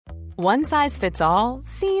One size fits all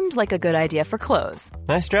seemed like a good idea for clothes.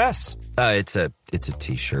 Nice dress. It's a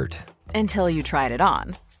t-shirt. Until you tried it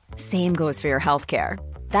on. Same goes for your healthcare.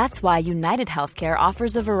 That's why United Healthcare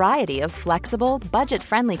offers a variety of flexible,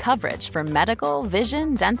 budget-friendly coverage for medical,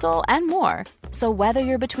 vision, dental, and more. So whether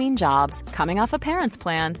you're between jobs, coming off a parent's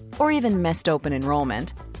plan, or even missed open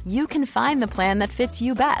enrollment, you can find the plan that fits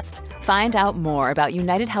you best. Find out more about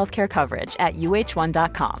United Healthcare coverage at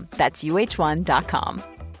uh1.com. That's uh1.com.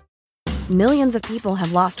 Millions of people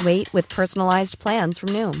have lost weight with personalized plans from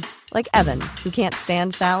Noom. Like Evan, who can't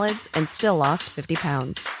stand salads and still lost 50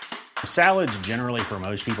 pounds. Salads generally for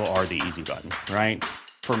most people are the easy button, right?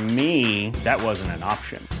 For me, that wasn't an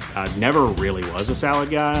option. I never really was a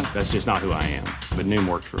salad guy. That's just not who I am. But Noom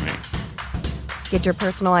worked for me. Get your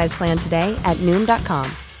personalized plan today at Noom.com.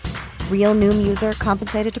 Real Noom user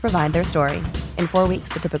compensated to provide their story. In 4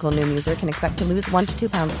 weeks, the typical Noom user can expect to lose 1 to 2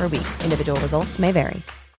 pounds per week. Individual results may vary.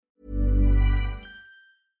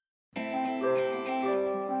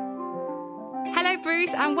 Hello,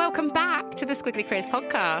 Bruce, and welcome back to the Squiggly Careers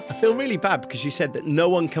podcast. I feel really bad because you said that no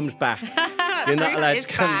one comes back. You're not allowed to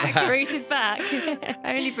come back. Bruce is back.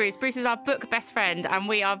 Only Bruce. Bruce is our book best friend, and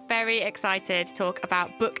we are very excited to talk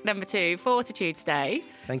about book number 2, Fortitude, today.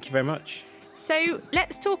 Thank you very much. So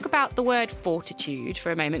let's talk about the word fortitude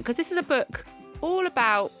for a moment, because this is a book all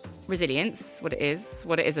about resilience, what it is,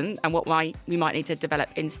 what it isn't, and what we might need to develop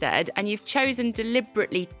instead. And you've chosen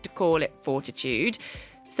deliberately to call it Fortitude.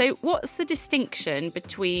 So what's the distinction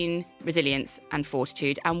between resilience and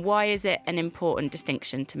fortitude, and why is it an important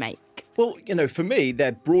distinction to make? Well, for me,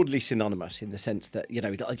 they're broadly synonymous in the sense that,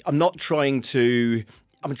 I'm trying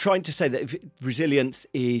to say that if resilience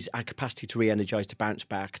is our capacity to re-energise, to bounce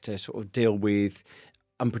back, to sort of deal with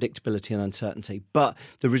unpredictability and uncertainty. But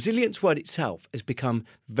the resilience word itself has become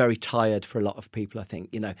very tired for a lot of people, I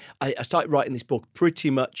think. I started writing this book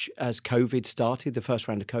pretty much as COVID started, the first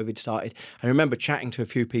round of COVID started. I remember chatting to a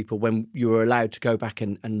few people when you were allowed to go back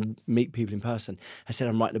and meet people in person. I said,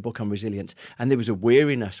 I'm writing a book on resilience. And there was a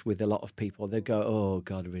weariness with a lot of people. They'd go, oh,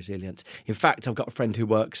 God, resilience. In fact, I've got a friend who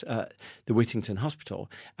works at the Whittington Hospital,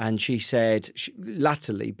 and she said,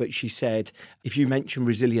 latterly, if you mention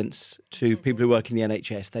resilience to people who work in the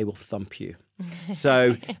NHS, they will thump you.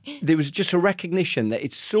 So there was just a recognition that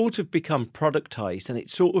it's sort of become productized, and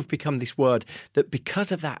it's sort of become this word that,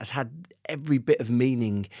 because of that, has had every bit of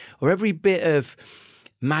meaning or every bit of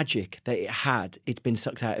magic that it had, it's been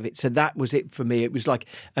sucked out of it. So that was it for me. It was like,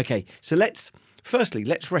 okay, so let's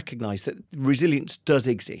recognise that resilience does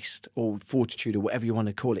exist, or fortitude, or whatever you want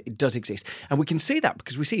to call it. It does exist. And we can see that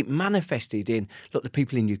because we see it manifested in, the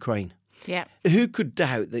people in Ukraine. Yeah. Who could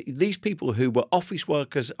doubt that these people who were office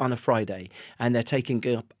workers on a Friday and they're taking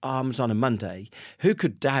up arms on a Monday, who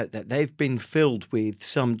could doubt that they've been filled with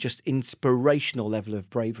some just inspirational level of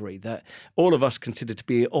bravery that all of us consider to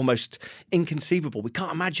be almost inconceivable? We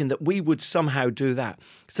can't imagine that we would somehow do that.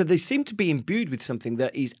 So they seem to be imbued with something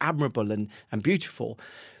that is admirable and beautiful.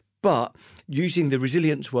 But using the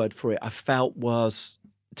resilience word for it, I felt was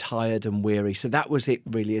tired and weary. So that was it,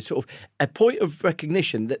 really, a sort of a point of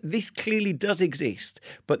recognition that this clearly does exist,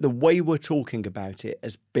 but the way we're talking about it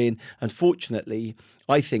has been, unfortunately,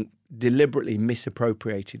 I think, deliberately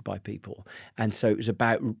misappropriated by people. And so it was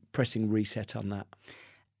about pressing reset on that.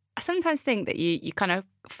 I sometimes think that you kind of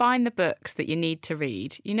find the books that you need to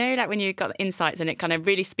read, like when you've got the insights and it kind of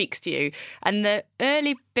really speaks to you. And the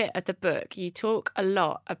early bit of the book, you talk a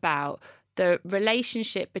lot about the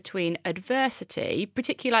relationship between adversity,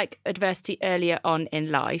 particularly like adversity earlier on in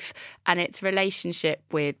life, and its relationship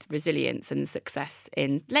with resilience and success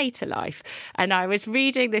in later life. And I was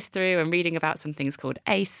reading this through and reading about some things called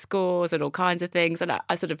ACE scores and all kinds of things. And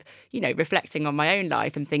I sort of, reflecting on my own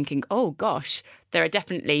life and thinking, oh gosh, there are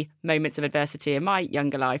definitely moments of adversity in my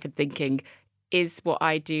younger life, and thinking, is what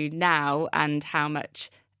I do now and how much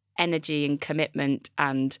energy and commitment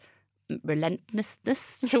and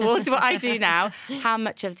relentlessness towards what I do now, how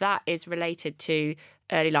much of that is related to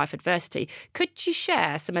early life adversity? Could you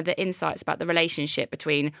share some of the insights about the relationship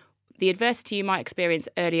between the adversity you might experience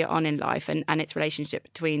earlier on in life and its relationship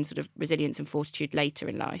between sort of resilience and fortitude later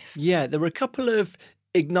in life? Yeah, there were a couple of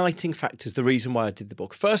igniting factors, the reason why I did the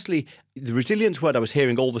book. Firstly, the resilience word I was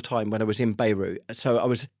hearing all the time when I was in Beirut. So I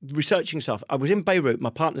was researching stuff. I was in Beirut, my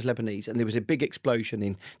partner's Lebanese, and there was a big explosion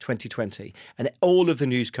in 2020, and all of the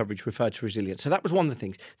news coverage referred to resilience. So that was one of the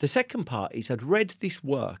things. The second part is I'd read this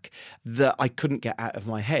work that I couldn't get out of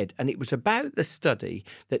my head, and it was about the study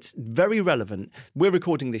that's very relevant. We're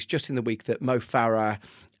recording this just in the week that Mo Farah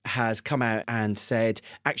has come out and said,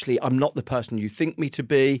 actually, I'm not the person you think me to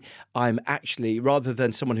be. I'm actually, rather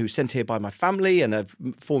than someone who's sent here by my family and have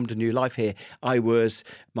formed a new life here,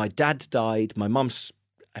 my dad died, my mum's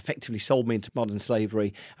effectively sold me into modern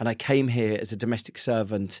slavery, and I came here as a domestic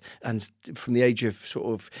servant, and from the age of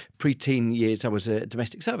sort of preteen years I was a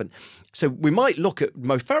domestic servant. So we might look at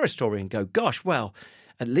Mo Farah's story and go, gosh, well,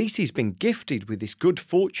 at least he's been gifted with this good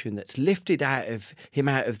fortune that's lifted him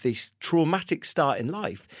out of this traumatic start in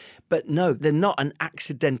life. But no, they're not an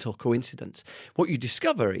accidental coincidence. What you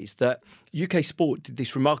discover is that UK Sport did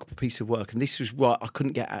this remarkable piece of work, and this was what I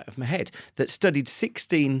couldn't get out of my head, that studied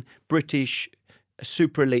 16 British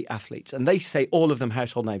super elite athletes, and they say all of them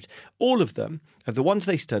household names. All of them, of the ones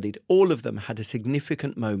they studied, all of them had a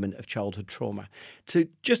significant moment of childhood trauma. To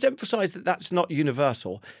just emphasise that that's not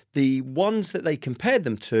universal, the ones that they compared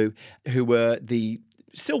them to, who were the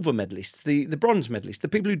silver medalists, the bronze medalists, the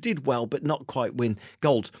people who did well but not quite win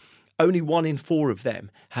gold, only 1 in 4 of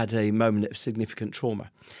them had a moment of significant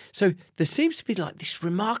trauma. So there seems to be like this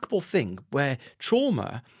remarkable thing where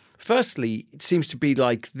trauma, firstly, it seems to be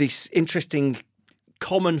like this interesting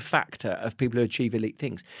common factor of people who achieve elite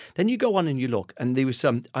things. Then you go on and you look, and there was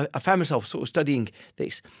some, I found myself sort of studying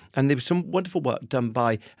this, and there was some wonderful work done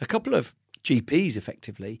by a couple of GPs,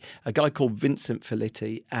 effectively, a guy called Vincent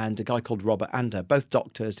Felitti and a guy called Robert Ander, both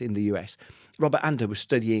doctors in the US. Robert Ander was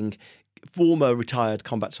studying former retired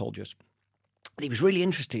combat soldiers. And he was really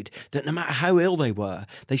interested that no matter how ill they were,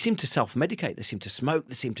 they seemed to self-medicate, they seemed to smoke,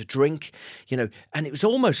 they seemed to drink, and it was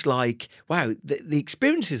almost like, wow, the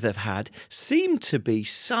experiences they've had seemed to be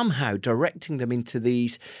somehow directing them into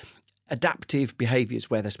these adaptive behaviours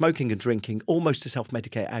where they're smoking and drinking almost to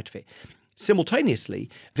self-medicate out of it. Simultaneously,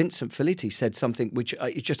 Vincent Felitti said something which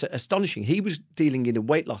is just astonishing. He was dealing in a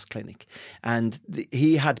weight loss clinic, and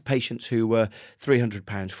he had patients who were 300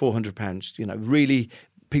 pounds, 400 pounds,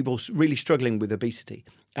 people really struggling with obesity.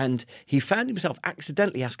 And he found himself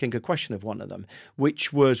accidentally asking a question of one of them,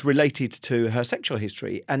 which was related to her sexual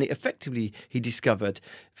history. And he discovered,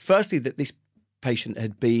 firstly, that this patient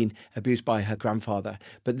had been abused by her grandfather.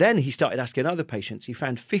 But then he started asking other patients. He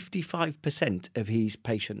found 55% of his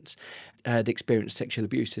patients had experienced sexual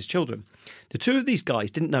abuse as children. The two of these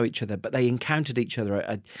guys didn't know each other, but they encountered each other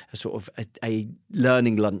at a sort of a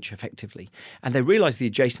learning lunch, effectively. And they realised the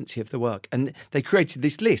adjacency of the work. And they created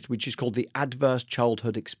this list, which is called the Adverse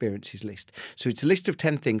Childhood Experiences List. So it's a list of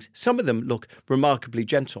 10 things. Some of them look remarkably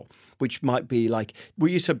gentle, which might be like, were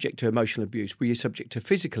you subject to emotional abuse? Were you subject to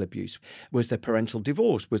physical abuse? Was there parental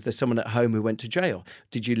divorce? Was there someone at home who went to jail?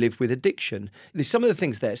 Did you live with addiction? There's some of the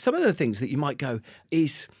things there. Some of the things that you might go,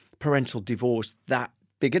 is parental divorce that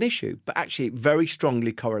big an issue? But actually it very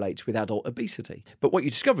strongly correlates with adult obesity. But what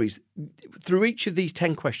you discover is through each of these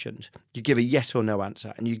 10 questions, you give a yes or no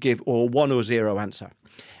answer, and you give or 1 or 0 answer.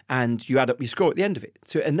 And you add up your score at the end of it.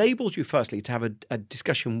 So it enables you, firstly, to have a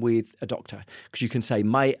discussion with a doctor, because you can say,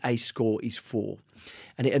 my ACE score is 4.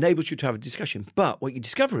 And it enables you to have a discussion. But what you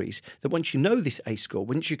discover is that once you know this ACE score,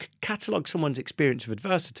 once you catalogue someone's experience of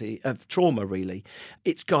adversity, of trauma really,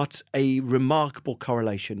 it's got a remarkable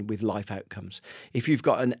correlation with life outcomes. If you've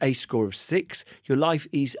got an ACE score of 6, your life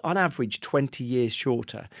is on average 20 years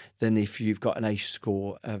shorter than if you've got an ACE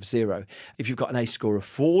score of 0. If you've got an ACE score of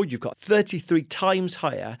 4, you've got 33 times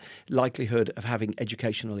higher likelihood of having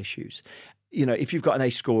educational issues. If you've got an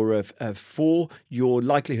ACE score of 4, your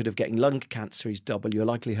likelihood of getting lung cancer is double. Your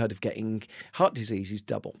likelihood of getting heart disease is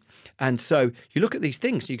double. And so you look at these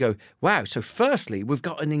things and you go, wow, so firstly, we've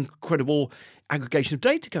got an incredible aggregation of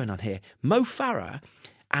data going on here. Mo Farah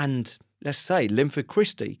and, let's say, Linford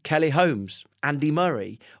Christie, Kelly Holmes, Andy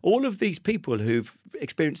Murray, all of these people who've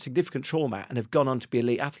experienced significant trauma and have gone on to be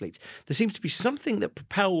elite athletes, there seems to be something that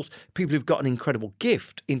propels people who've got an incredible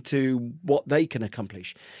gift into what they can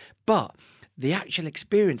accomplish. But the actual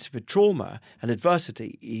experience of a trauma and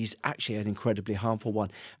adversity is actually an incredibly harmful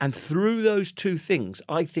one. And through those two things,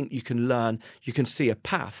 I think you can see a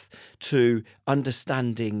path to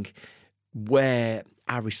understanding where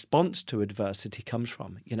our response to adversity comes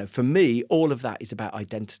from. For me, all of that is about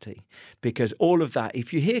identity, because all of that,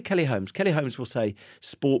 if you hear Kelly Holmes will say,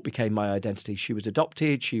 sport became my identity. She was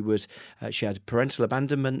adopted. She had parental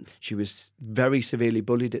abandonment. She was very severely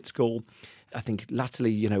bullied at school. I think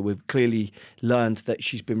latterly, we've clearly learned that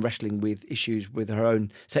she's been wrestling with issues with her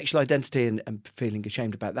own sexual identity and feeling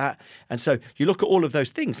ashamed about that. And so you look at all of those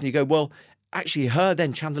things and you go, well, actually her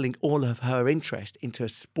then channeling all of her interest into a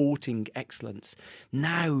sporting excellence.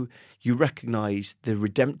 Now you recognise the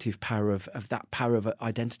redemptive power of that power of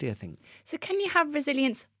identity, I think. So can you have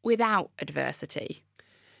resilience without adversity?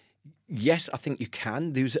 Yes, I think you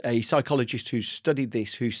can. There's a psychologist who studied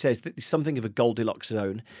this who says that there's something of a Goldilocks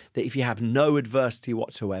zone, that if you have no adversity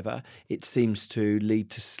whatsoever, it seems to lead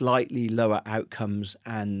to slightly lower outcomes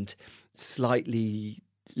and slightly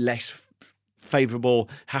less favourable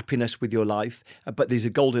happiness with your life. But there's a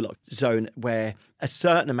Goldilocks zone where a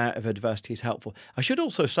certain amount of adversity is helpful. I should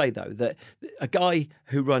also say, though, that a guy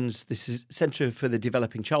who runs this Centre for the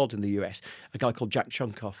Developing Child in the US, a guy called Jack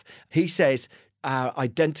Shunkoff, he says our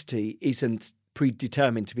identity isn't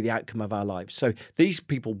predetermined to be the outcome of our lives. So these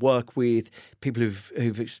people work with people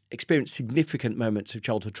who've experienced significant moments of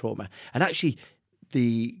childhood trauma. And actually,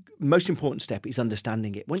 the most important step is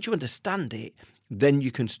understanding it. Once you understand it, then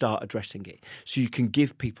you can start addressing it. So you can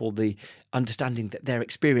give people the understanding that their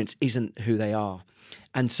experience isn't who they are.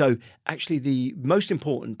 And so actually the most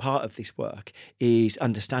important part of this work is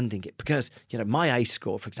understanding it, because, my ACE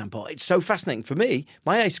score, for example, it's so fascinating for me.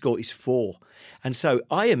 My ACE score is 4. And so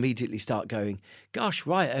I immediately start going, gosh,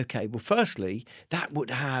 right, okay, well, firstly, that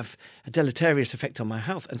would have a deleterious effect on my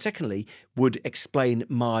health. And secondly, would explain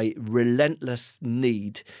my relentless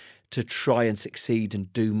need to try and succeed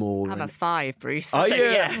and do more. I'm a 5, Bruce. Oh, so,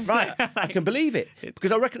 yeah, right. I can believe it.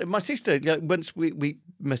 Because I reckon my sister, once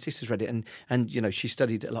my sister's read it and she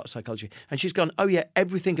studied a lot of psychology, and she's gone, oh, yeah,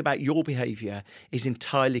 everything about your behaviour is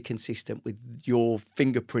entirely consistent with your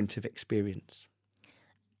fingerprint of experience.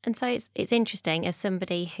 And so it's interesting, as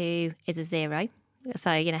somebody who is a 0. So,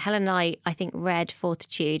 Helen and I think, read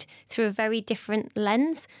Fortitude through a very different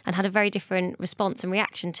lens and had a very different response and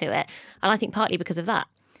reaction to it. And I think partly because of that.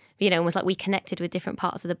 Almost like we connected with different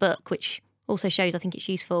parts of the book, which also shows I think it's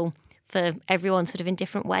useful for everyone sort of in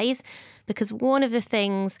different ways. Because one of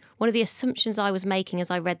the assumptions I was making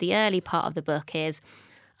as I read the early part of the book is,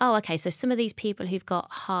 oh, okay, so some of these people who've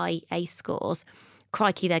got high ACE scores,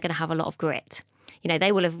 crikey, they're going to have a lot of grit.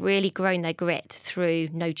 They will have really grown their grit through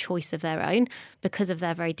no choice of their own because of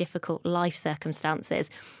their very difficult life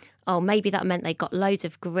circumstances. Oh, maybe that meant they got loads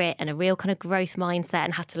of grit and a real kind of growth mindset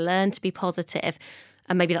and had to learn to be positive.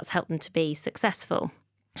 And maybe that's helped them to be successful.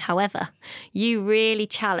 However, you really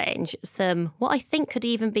challenge some, what I think could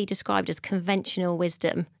even be described as conventional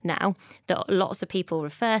wisdom now, that lots of people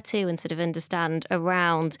refer to and sort of understand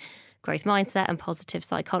around growth mindset and positive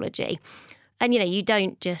psychology. And, you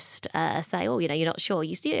don't just say, oh, you're not sure.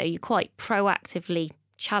 You quite proactively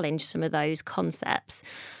challenge some of those concepts.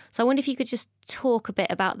 So I wonder if you could just talk a bit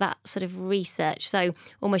about that sort of research. So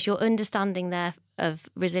almost your understanding there of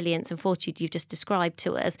resilience and fortitude you've just described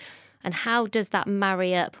to us, and how does that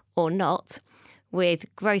marry up or not with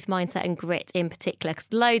growth mindset and grit in particular?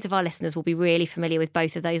 Because loads of our listeners will be really familiar with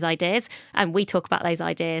both of those ideas, and we talk about those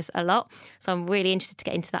ideas a lot. So I'm really interested to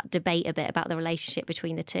get into that debate a bit about the relationship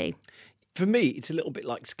between the two. For me, it's a little bit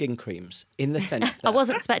like skin creams in the sense that... I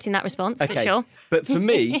wasn't expecting that response, for sure. But for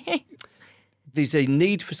me... There's a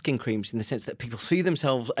need for skin creams in the sense that people see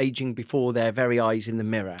themselves aging before their very eyes in the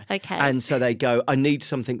mirror. Okay. And so they go, I need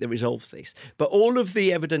something that resolves this. But all of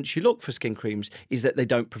the evidence you look for skin creams is that they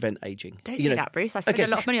don't prevent aging. Don't say that, Bruce. I spend a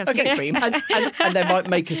lot of money on skin cream. and they might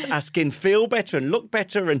make our skin feel better and look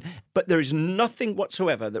better. But there is nothing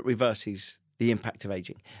whatsoever that reverses the impact of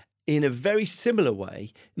aging. In a very similar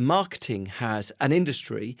way, marketing an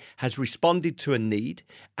industry has responded to a need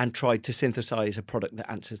and tried to synthesize a product that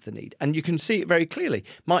answers the need. And you can see it very clearly.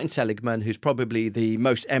 Martin Seligman, who's probably the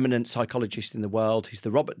most eminent psychologist in the world, he's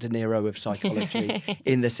the Robert De Niro of psychology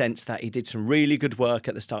in the sense that he did some really good work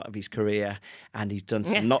at the start of his career and he's done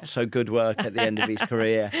some not so good work at the end of his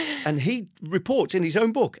career. And he reports in his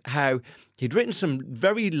own book how he'd written some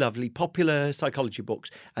very lovely popular psychology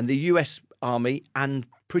books, and the US Army and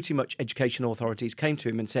pretty much educational authorities came to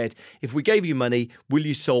him and said, if we gave you money, will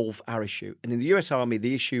you solve our issue? And in the US Army,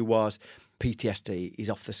 the issue was PTSD is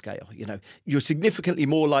off the scale. You're significantly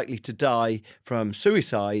more likely to die from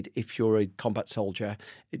suicide if you're a combat soldier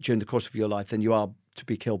during the course of your life than you are to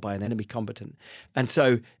be killed by an enemy combatant. And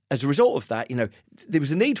so as a result of that, there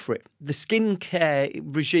was a need for it. The skincare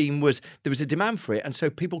regime there was a demand for it. And so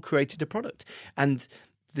people created a product. And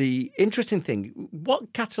the interesting thing,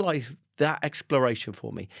 what catalyzed that exploration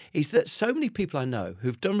for me is that so many people I know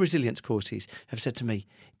who've done resilience courses have said to me,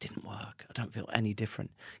 it didn't work. I don't feel any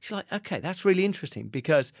different. She's like, okay, that's really interesting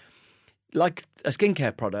because like a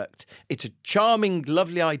skincare product, it's a charming,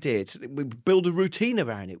 lovely idea. We build a routine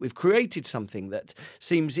around it. We've created something that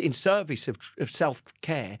seems in service of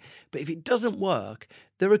self-care. But if it doesn't work,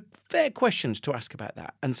 there are fair questions to ask about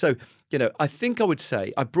that. And so, I think I would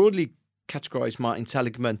say I broadly categorise Martin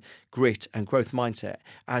Seligman, grit and growth mindset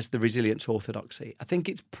as the resilience orthodoxy. I think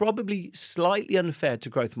it's probably slightly unfair to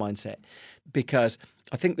growth mindset because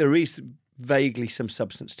I think there is vaguely some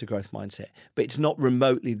substance to growth mindset, but it's not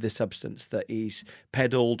remotely the substance that is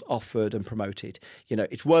peddled, offered and promoted. You know,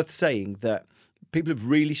 it's worth saying that people have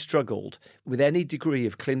really struggled with any degree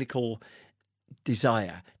of clinical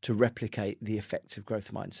desire to replicate the effects of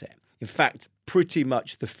growth mindset. In fact, pretty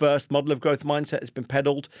much the first model of growth mindset has been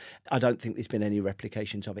peddled. I don't think there's been any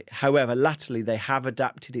replications of it. However, latterly, they have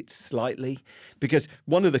adapted it slightly, because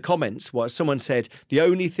one of the comments was someone said the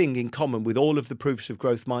only thing in common with all of the proofs of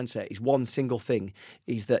growth mindset is one single thing,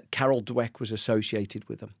 is that Carol Dweck was associated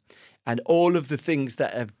with them. And all of the things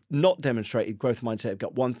that have not demonstrated growth mindset have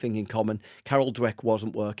got one thing in common: Carol Dweck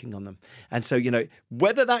wasn't working on them. And so, you know,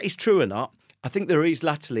 whether that is true or not, I think there is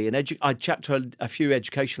latterly, I chat to a few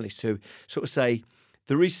educationalists who sort of say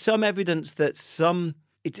there is some evidence that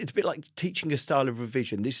it's a bit like teaching a style of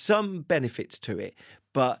revision. There's some benefits to it,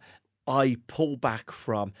 but I pull back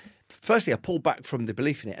from the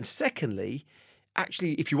belief in it. And secondly,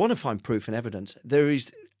 actually, if you want to find proof and evidence, there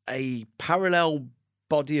is a parallel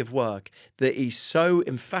body of work that is so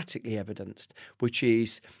emphatically evidenced, which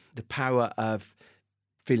is the power of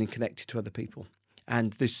feeling connected to other people.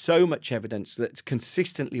 And there's so much evidence that's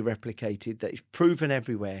consistently replicated, that is proven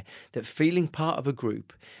everywhere, that feeling part of a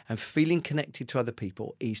group and feeling connected to other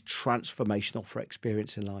people is transformational for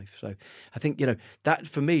experience in life. So I think, you know, that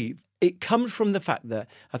for me, it comes from the fact that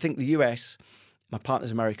I think the US, my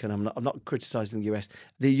partner's American, I'm not criticising the US.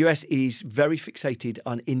 The US is very fixated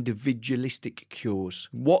on individualistic cures.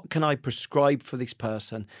 What can I prescribe for this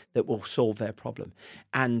person that will solve their problem?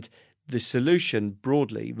 And the solution,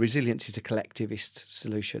 broadly, resilience is a collectivist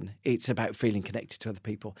solution. It's about feeling connected to other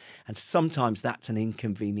people. And sometimes that's an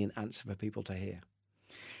inconvenient answer for people to hear.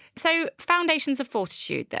 So, foundations of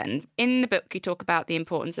fortitude then. In the book, you talk about the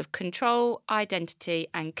importance of control, identity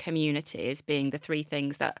and community as being the three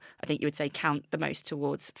things that I think you would say count the most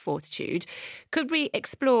towards fortitude. Could we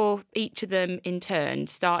explore each of them in turn,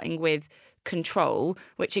 starting with control,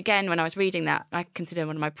 which again, when I was reading that, I consider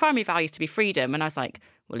one of my primary values to be freedom. And I was like,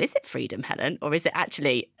 well, is it freedom, Helen? Or is it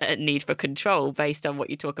actually a need for control based on what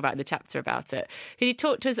you talk about in the chapter about it? Can you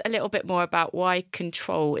talk to us a little bit more about why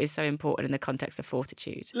control is so important in the context of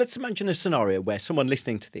fortitude? Let's imagine a scenario where someone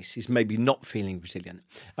listening to this is maybe not feeling resilient.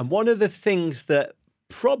 And one of the things that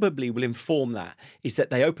probably will inform that is that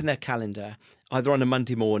they open their calendar either on a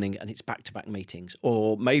Monday morning and it's back-to-back meetings,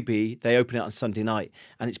 or maybe they open it on Sunday night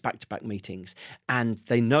and it's back-to-back meetings, and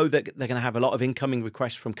they know that they're going to have a lot of incoming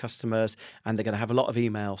requests from customers and they're going to have a lot of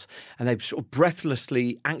emails, and they sort of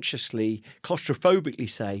breathlessly, anxiously, claustrophobically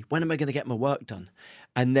say, when am I going to get my work done?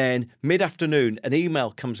 And then mid-afternoon, an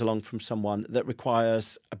email comes along from someone that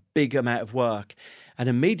requires a big amount of work. And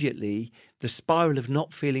immediately, the spiral of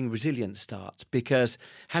not feeling resilient starts, because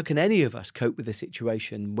how can any of us cope with a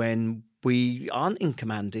situation when we aren't in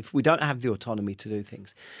command, if we don't have the autonomy to do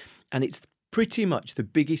things? And it's pretty much the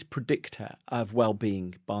biggest predictor of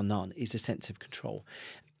well-being, bar none, is a sense of control.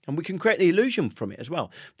 And we can create an illusion from it as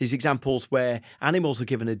well. There's examples where animals are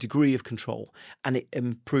given a degree of control and it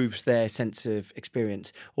improves their sense of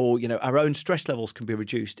experience. Or, you know, our own stress levels can be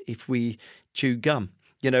reduced if we chew gum.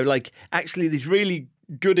 You know, like, actually, there's really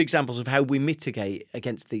good examples of how we mitigate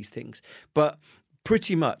against these things. But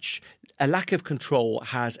pretty much a lack of control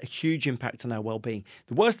has a huge impact on our well-being.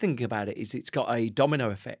 The worst thing about it is it's got a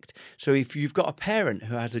domino effect. So if you've got a parent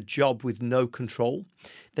who has a job with no control,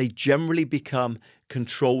 they generally become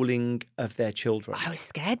controlling of their children. I was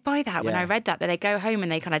scared by that when I read that they go home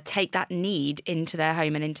and they kind of take that need into their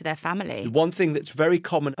home and into their family. The one thing that's very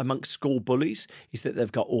common amongst school bullies is that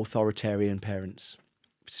they've got authoritarian parents,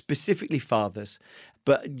 specifically fathers.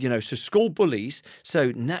 But, you know, so school bullies,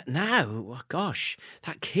 so now, oh gosh,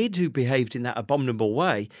 that kid who behaved in that abominable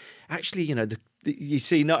way, actually, you know, you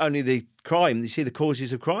see not only the crime, you see the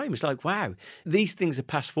causes of crime. It's like, wow, these things are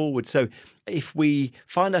passed forward. So if we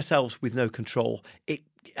find ourselves with no control, it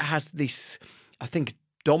has this, I think,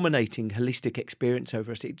 dominating holistic experience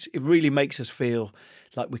over us. It really makes us feel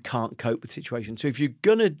like we can't cope with situations. So if you're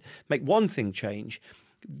going to make one thing change,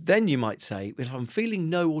 then you might say, well, if I'm feeling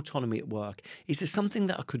no autonomy at work, is there something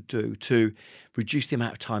that I could do to reduce the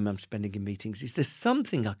amount of time I'm spending in meetings? Is there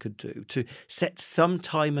something I could do to set some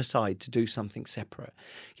time aside to do something separate?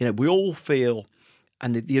 You know, we all feel,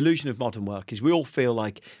 and the illusion of modern work is we all feel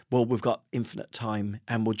like, well, we've got infinite time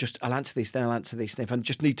and I'll answer this, then I'll answer this. And if I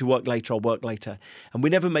just need to work later, I'll work later. And we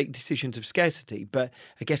never make decisions of scarcity. But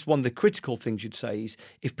I guess one of the critical things you'd say is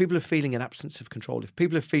if people are feeling an absence of control, if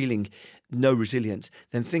people are feeling no resilience,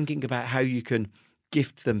 then thinking about how you can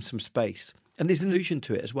gift them some space. And there's an illusion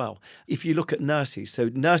to it as well. If you look at nurses,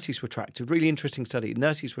 so nurses were tracked, a really interesting study,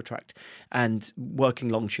 nurses were tracked and working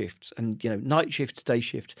long shifts and, night shifts, day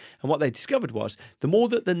shifts. And what they discovered was the more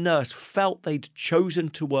that the nurse felt they'd chosen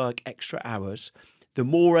to work extra hours, the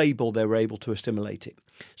more able they were able to assimilate it.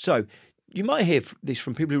 So you might hear this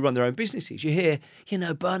from people who run their own businesses. You hear,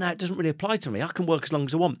 burnout doesn't really apply to me. I can work as long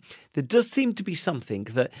as I want. There does seem to be something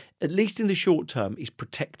that, at least in the short term, is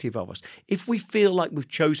protective of us. If we feel like we've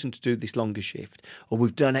chosen to do this longer shift or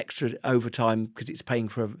we've done extra overtime because it's paying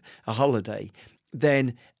for a holiday,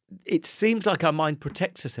 then it seems like our mind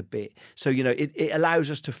protects us a bit. So, it allows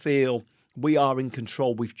us to feel we are in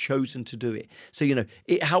control. We've chosen to do it. So,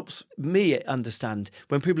 it helps me understand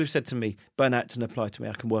when people have said to me, burnout doesn't apply to me,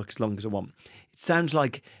 I can work as long as I want. It sounds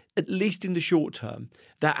like, at least in the short term,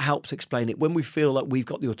 that helps explain it. When we feel like we've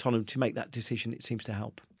got the autonomy to make that decision, it seems to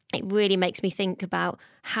help. It really makes me think about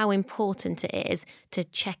how important it is to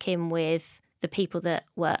check in with the people that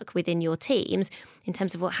work within your teams in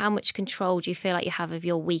terms of how much control do you feel like you have of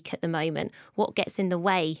your week at the moment? What gets in the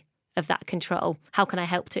way of that control? How can I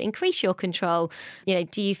help to increase your control?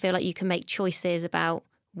 Do you feel like you can make choices about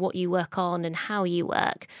what you work on and how you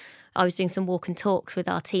work? I was doing some walk and talks with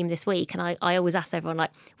our team this week, and I always ask everyone,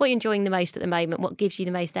 what are you enjoying the most at the moment? What gives you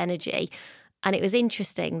the most energy? And it was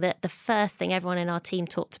interesting that the first thing everyone in our team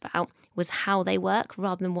talked about was how they work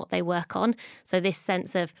rather than what they work on. So this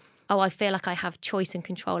sense of, I feel like I have choice and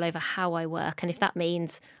control over how I work. And if that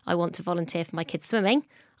means I want to volunteer for my kids' swimming,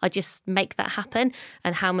 I just make that happen.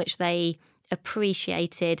 And how much they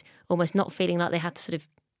appreciated almost not feeling like they had to sort of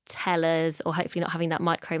tell us, or hopefully not having that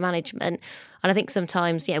micromanagement. And I think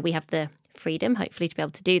sometimes, we have the freedom, hopefully, to be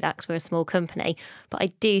able to do that because we're a small company. But I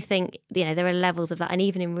do think, there are levels of that. And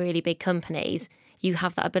even in really big companies, you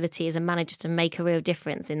have that ability as a manager to make a real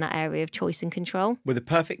difference in that area of choice and control. With a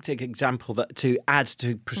perfect example that to add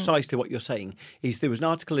to precisely what you're saying is there was an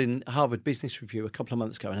article in Harvard Business Review a couple of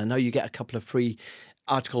months ago, and I know you get a couple of free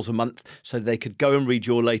articles a month so they could go and read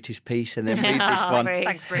your latest piece and then read this one.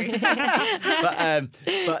 Thanks, Bruce.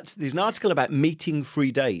 But there's an article about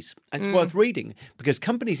meeting-free days. And it's worth reading because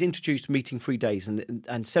companies introduced meeting-free days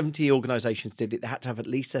and 70 organisations did it. They had to have at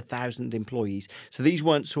least 1,000 employees. So these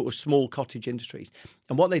weren't sort of small cottage industries.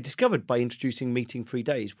 And what they discovered by introducing meeting-free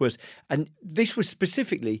days was, and this was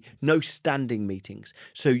specifically no standing meetings.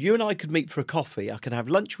 So you and I could meet for a coffee. I could have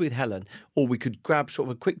lunch with Helen, or we could grab sort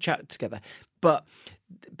of a quick chat together. But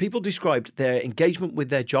people described their engagement with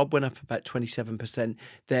their job went up about 27%.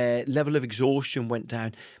 Their level of exhaustion went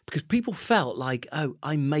down because people felt like,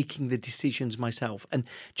 I'm making the decisions myself. And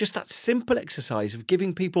just that simple exercise of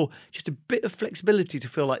giving people just a bit of flexibility to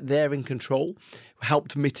feel like they're in control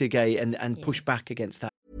helped mitigate and push back against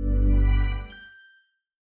that.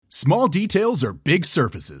 Small details are big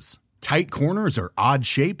surfaces. Tight corners are odd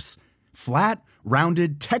shapes. Flat,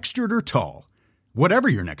 rounded, textured, or tall. Whatever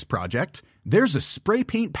your next project, there's a spray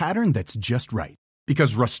paint pattern that's just right.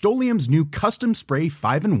 Because Rust-Oleum's new Custom Spray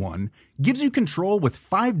 5-in-1 gives you control with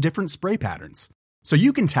 5 different spray patterns. So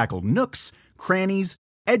you can tackle nooks, crannies,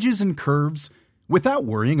 edges, and curves without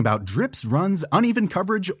worrying about drips, runs, uneven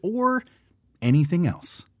coverage, or anything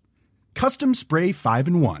else. Custom Spray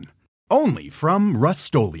 5-in-1. Only from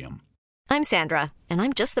Rust-Oleum. I'm Sandra, and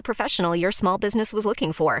I'm just the professional your small business was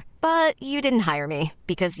looking for. But you didn't hire me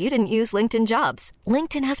because you didn't use LinkedIn Jobs.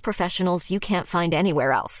 LinkedIn has professionals you can't find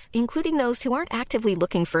anywhere else, including those who aren't actively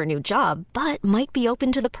looking for a new job, but might be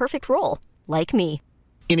open to the perfect role, like me.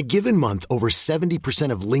 In a given month, over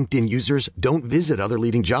 70% of LinkedIn users don't visit other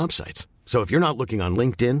leading job sites. So if you're not looking on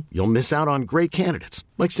LinkedIn, you'll miss out on great candidates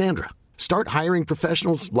like Sandra. Start hiring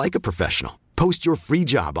professionals like a professional. Post your free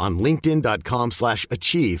job on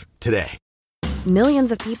linkedin.com/achieve today.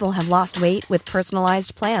 Millions of people have lost weight with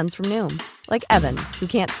personalized plans from Noom. Like Evan, who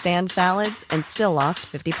can't stand salads and still lost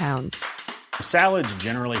 50 pounds. Salads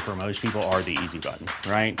generally for most people are the easy button,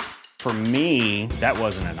 right? For me, that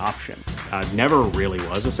wasn't an option. I never really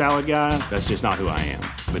was a salad guy. That's just not who I am.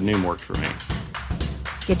 But Noom worked for me.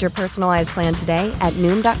 Get your personalized plan today at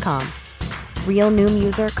Noom.com. Real Noom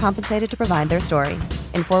user compensated to provide their story.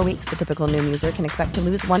 In 4 weeks, the typical Noom user can expect to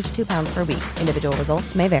lose 1 to 2 pounds per week. Individual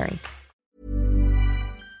results may vary.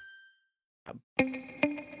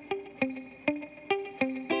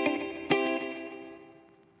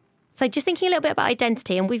 So just thinking a little bit about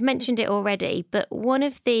identity, and we've mentioned it already, but one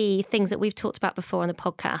of the things that we've talked about before on the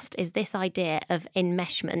podcast is this idea of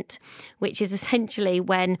enmeshment, which is essentially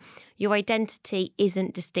when your identity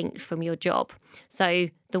isn't distinct from your job. So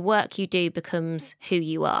the work you do becomes who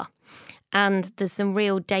you are. And there's some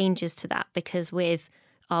real dangers to that because with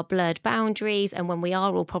our blurred boundaries and when we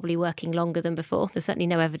are all probably working longer than before, there's certainly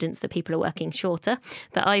no evidence that people are working shorter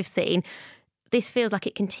that I've seen, this feels like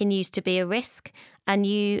it continues to be a risk. And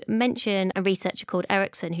you mention a researcher called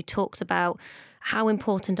Erickson who talks about how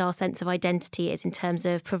important our sense of identity is in terms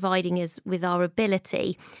of providing us with our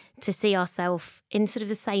ability to see ourselves in sort of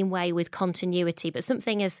the same way with continuity, but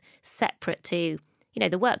something as separate to,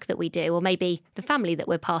 the work that we do, or maybe the family that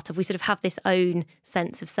we're part of. We sort of have this own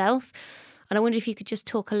sense of self. And I wonder if you could just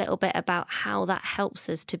talk a little bit about how that helps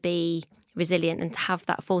us to be resilient and to have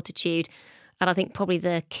that fortitude. And I think probably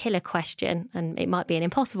the killer question, and it might be an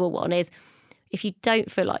impossible one, is if you don't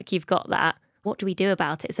feel like you've got that, what do we do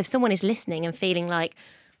about it? So if someone is listening and feeling like,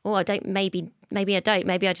 oh, I don't, maybe I don't,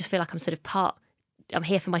 maybe I just feel like I'm sort of I'm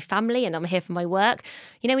here for my family and I'm here for my work.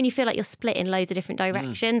 When you feel like you're split in loads of different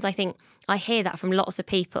directions, I think I hear that from lots of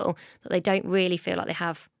people, that they don't really feel like they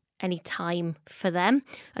have any time for them.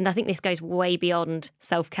 And I think this goes way beyond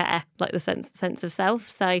self-care, like the sense of self.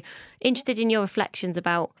 So interested in your reflections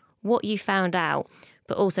about what you found out,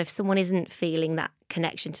 but also if someone isn't feeling that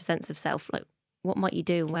connection to sense of self, like what might you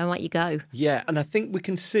do? Where might you go? Yeah, and I think we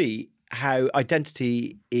can see how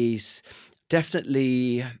identity is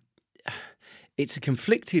definitely, it's a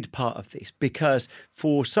conflicted part of this, because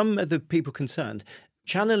for some of the people concerned,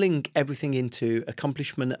 channeling everything into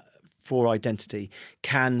accomplishment for identity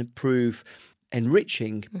can prove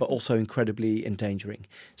enriching, but also incredibly endangering.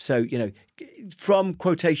 So, from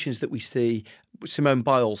quotations that we see, Simone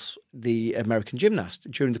Biles, the American gymnast,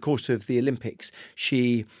 during the course of the Olympics,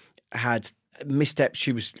 she had missteps.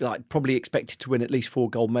 She was probably expected to win at least 4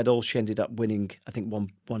 gold medals. She ended up winning, I think,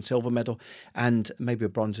 one silver medal and maybe a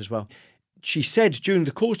bronze as well. She said during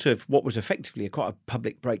the course of what was effectively quite a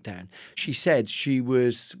public breakdown, she said she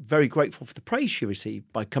was very grateful for the praise she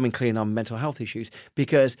received by coming clean on mental health issues,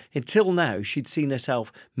 because until now she'd seen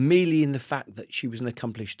herself merely in the fact that she was an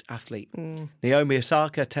accomplished athlete. Naomi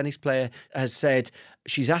Osaka, tennis player, has said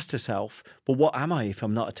she's asked herself, well, what am I if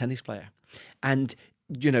I'm not a tennis player? And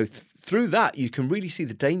through that, you can really see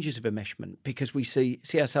the dangers of enmeshment, because we see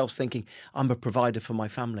ourselves thinking, I'm a provider for my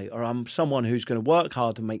family, or I'm someone who's going to work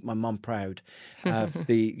hard and make my mum proud of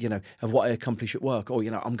of what I accomplish at work, or,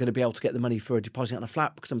 I'm going to be able to get the money for a deposit on a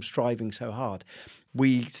flat because I'm striving so hard.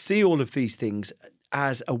 We see all of these things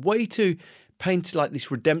as a way to paint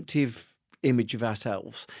this redemptive image of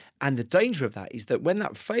ourselves. And the danger of that is that when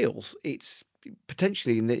that fails, it's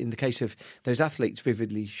potentially, in the case of those athletes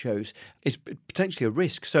vividly shows, is potentially a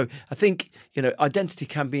risk. So I think, identity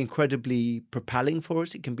can be incredibly propelling for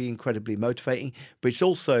us. It can be incredibly motivating, but it's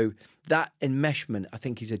also that enmeshment, I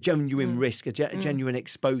think, is a genuine risk, a genuine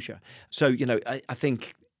exposure. So, I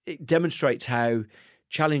think it demonstrates how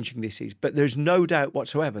challenging this is. But there's no doubt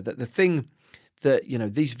whatsoever that the thing that,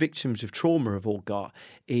 these victims of trauma have all got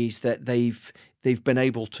is that they've been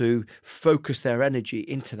able to focus their energy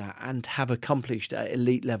into that and have accomplished at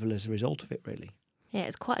elite level as a result of it, really. Yeah,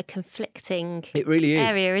 it's quite a conflicting it really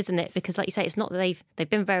is. area, isn't it? Because like you say, it's not that they've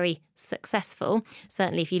been very successful,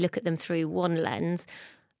 certainly if you look at them through one lens,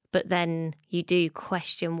 but then you do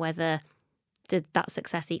question whether did that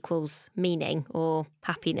success equals meaning or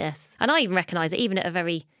happiness. And I even recognise that even at a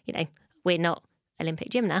very, we're not Olympic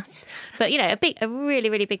gymnasts, but a really,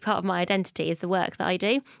 really big part of my identity is the work that I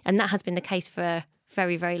do, and that has been the case for a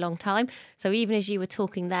very, very long time. So even as you were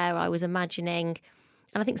talking there, I was imagining,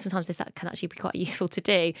 and I think sometimes this can actually be quite useful to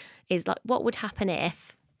do, is what would happen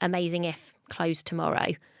if Amazing If closed tomorrow?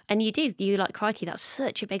 And you like, crikey, that's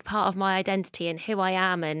such a big part of my identity and who I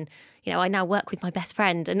am, and I now work with my best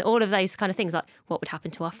friend and all of those kind of things, like what would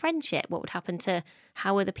happen to our friendship, what would happen to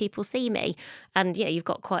how other people see me. And, you've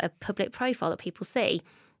got quite a public profile that people see.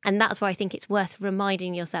 And that's where I think it's worth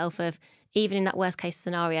reminding yourself of, even in that worst case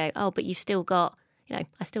scenario, but you've still got,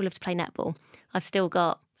 I still live to play netball. I've still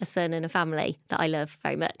got a son and a family that I love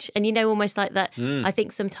very much. And, almost like that, I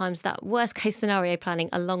think sometimes that worst case scenario planning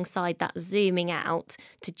alongside that zooming out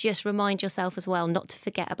to just remind yourself as well, not to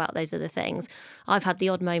forget about those other things. I've had the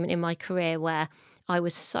odd moment in my career where I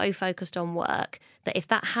was so focused on work that if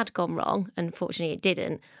that had gone wrong, and fortunately it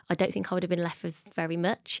didn't, I don't think I would have been left with very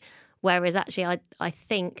much. Whereas actually I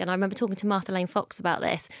think, and I remember talking to Martha Lane Fox about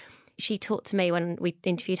this, she talked to me when we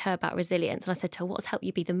interviewed her about resilience, and I said to her, what's helped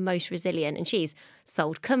you be the most resilient? And she's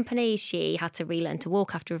sold companies. She had to relearn to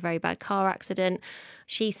walk after a very bad car accident.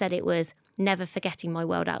 She said it was never forgetting my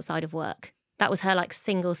world outside of work. That was her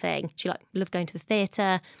single thing. She loved going to the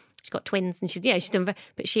theatre. She's got twins, and she's done.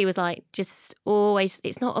 But she was just always.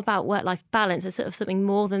 It's not about work-life balance. It's sort of something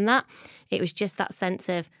more than that. It was just that sense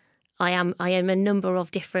of I am a number of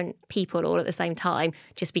different people all at the same time.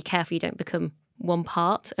 Just be careful you don't become one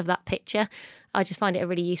part of that picture. I just find it a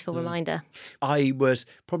really useful reminder. I was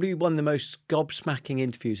probably one of the most gobsmacking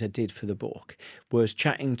interviews I did for the book was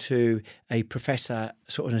chatting to a professor,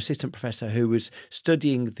 sort of an assistant professor, who was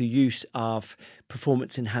studying the use of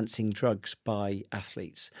performance-enhancing drugs by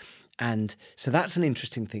athletes. And so that's an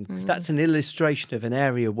interesting thing, because that's an illustration of an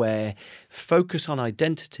area where focus on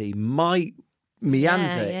identity might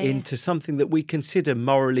meander into something that we consider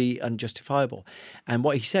morally unjustifiable. And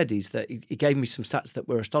what he said is that he gave me some stats that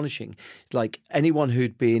were astonishing. Like anyone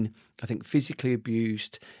who'd been, I think, physically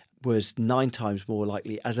abused was 9 times more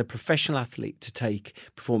likely as a professional athlete to take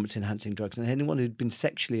performance-enhancing drugs, and anyone who'd been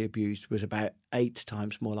sexually abused was about 8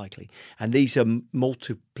 times more likely. And these are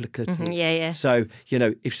multiplicative. So,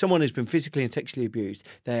 if someone has been physically and sexually abused,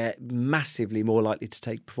 they're massively more likely to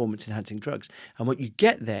take performance-enhancing drugs. And what you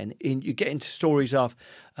get then, you get into stories of,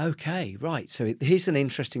 okay, right, so here's an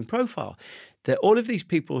interesting profile. That all of these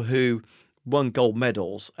people who won gold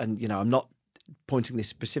medals, and, I'm not pointing this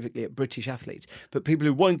specifically at British athletes, but people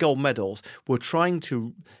who won gold medals were trying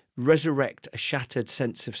to resurrect a shattered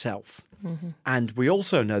sense of self. And we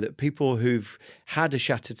also know that people who've had a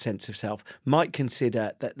shattered sense of self might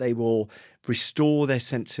consider that they will restore their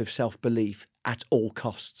sense of self-belief at all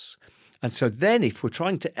costs. And so then if we're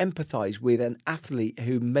trying to empathise with an athlete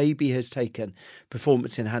who maybe has taken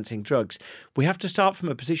performance-enhancing drugs, we have to start from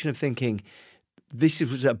a position of thinking, this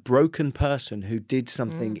was a broken person who did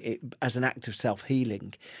something as an act of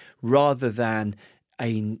self-healing, rather than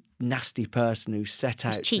a nasty person who set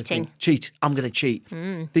out cheating. I'm going to cheat.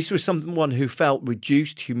 This was someone who felt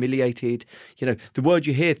reduced, humiliated. The word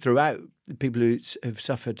you hear throughout people who have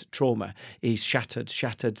suffered trauma is shattered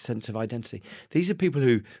sense of identity. These are people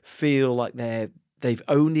who feel like they've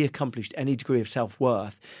only accomplished any degree of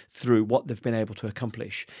self-worth through what they've been able to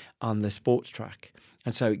accomplish on the sports track.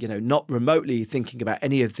 And so, not remotely thinking about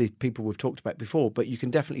any of the people we've talked about before, but you can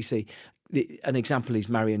definitely see an example is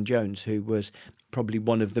Marion Jones, who was probably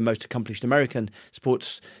one of the most accomplished American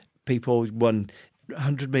sports people, won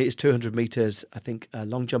 100 metres, 200 metres, I think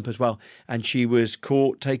long jump as well. And she was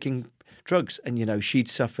caught taking drugs. And, she'd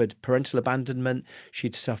suffered parental abandonment.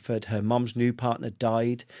 She'd suffered her mum's new partner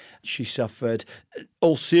died. She suffered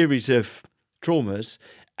all series of traumas.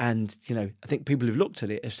 And, I think people who've looked at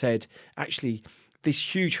it have said, actually,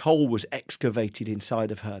 this huge hole was excavated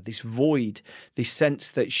inside of her, this void, this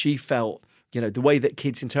sense that she felt, the way that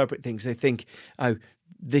kids interpret things, they think, oh,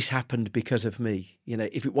 this happened because of me.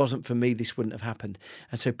 If it wasn't for me, this wouldn't have happened.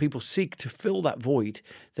 And so people seek to fill that void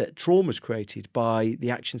that trauma's created by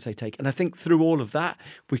the actions they take. And I think through all of that,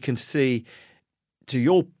 we can see, to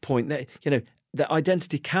your point, that, that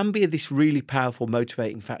identity can be this really powerful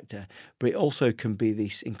motivating factor, but it also can be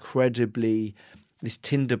this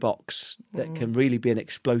tinderbox that can really be an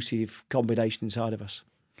explosive combination inside of us.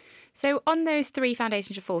 So on those 3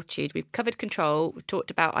 foundations of fortitude, we've covered control, we've talked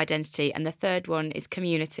about identity, and the third one is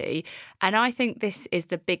community. And I think this is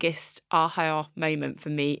the biggest aha moment for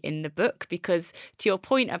me in the book, because to your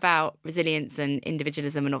point about resilience and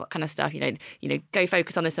individualism and all that kind of stuff, go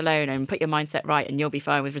focus on this alone and put your mindset right and you'll be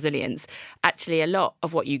fine with resilience. Actually, a lot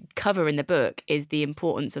of what you cover in the book is the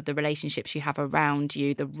importance of the relationships you have around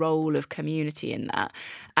you, the role of community in that.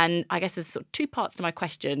 And I guess there's sort of 2 parts to my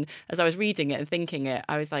question. As I was reading it and thinking it,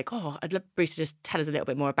 I was like, I'd love Bruce to just tell us a little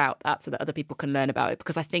bit more about that so that other people can learn about it,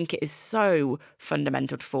 because I think it is so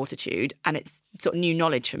fundamental to fortitude and it's sort of new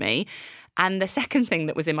knowledge for me. And the second thing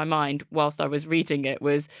that was in my mind whilst I was reading it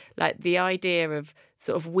was like the idea of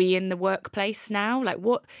sort of we in the workplace now. Like,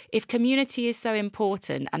 what if community is so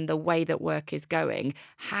important and the way that work is going,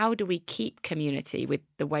 how do we keep community with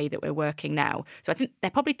the way that we're working now? So I think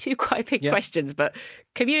they're probably 2 quite big questions, but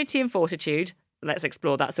community and fortitude, let's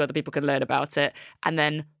explore that so other people can learn about it. And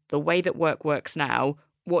then the way that work works now,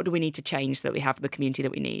 what do we need to change so that we have the community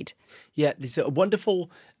that we need? Yeah, there's a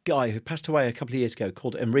wonderful guy who passed away a couple of years ago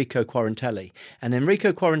called Enrico Quarantelli. And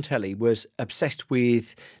Enrico Quarantelli was obsessed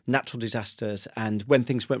with natural disasters, and when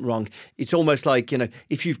things went wrong, it's almost like,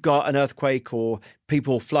 if you've got an earthquake or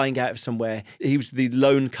people flying out of somewhere, he was the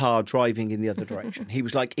lone car driving in the other direction. He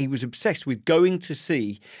was obsessed with going to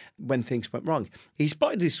see when things went wrong. He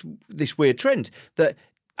spotted this weird trend that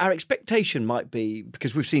our expectation might be,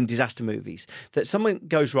 because we've seen disaster movies, that something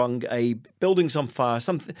goes wrong, a building's on fire,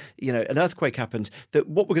 something, an earthquake happens, that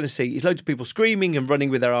what we're going to see is loads of people screaming and running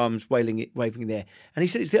with their arms, waving in the air. And he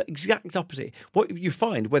said it's the exact opposite. What you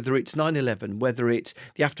find, whether it's 9/11, whether it's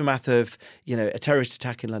the aftermath of, a terrorist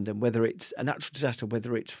attack in London, whether it's a natural disaster,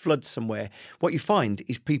 whether it's floods somewhere, what you find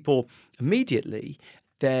is people immediately,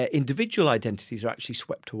 their individual identities are actually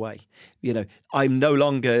swept away. You know, I'm no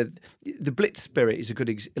longer, the Blitz spirit is a good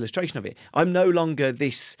illustration of it. I'm no longer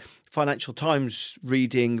this Financial Times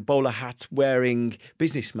reading, bowler hat wearing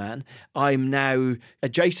businessman. I'm now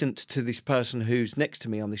adjacent to this person who's next to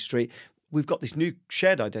me on the street. We've got this new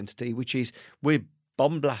shared identity, which is we're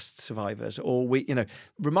bomb blast survivors, or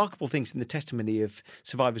remarkable things in the testimony of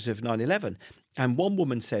survivors of 9/11. And one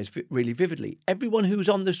woman says really vividly, everyone who was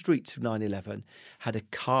on the streets of 9/11 had a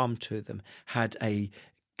calm to them, had a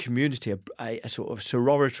community, a sort of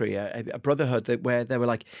sorority, a brotherhood where they were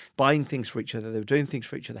like buying things for each other, they were doing things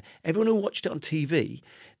for each other. Everyone who watched it on TV,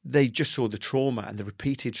 they just saw the trauma and the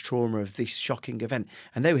repeated trauma of this shocking event,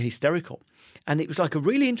 and they were hysterical. And it was like a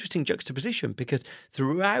really interesting juxtaposition, because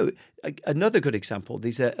throughout, another good example,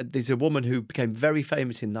 there's a woman who became very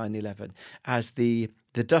famous in 9/11 as the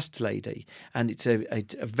Dust Lady. And it's a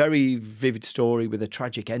very vivid story with a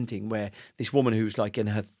tragic ending, where this woman who was like in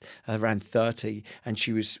her around 30, and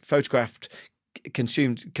she was photographed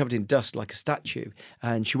consumed, covered in dust like a statue,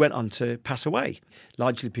 and she went on to pass away,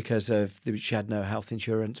 largely because she had no health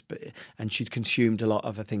insurance, and she'd consumed a lot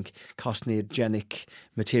of, I think, carcinogenic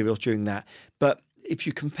materials during that. But if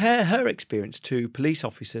you compare her experience to police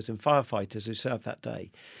officers and firefighters who served that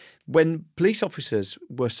day, when police officers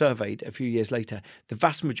were surveyed a few years later, the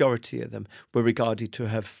vast majority of them were regarded to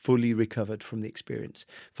have fully recovered from the experience.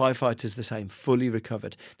 Firefighters, the same, fully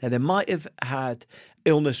recovered. Now, they might have had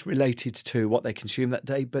illness related to what they consumed that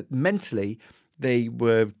day, but mentally they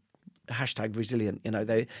were #resilient.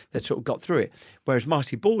 They sort of got through it. Whereas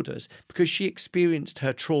Marcy Borders, because she experienced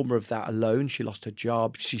her trauma of that alone, she lost her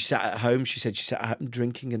job, she sat at home, she said she sat at home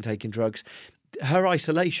drinking and taking drugs. Her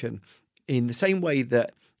isolation, in the same way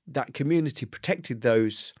that community protected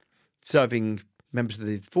those serving members of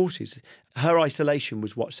the forces, her isolation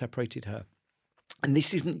was what separated her. And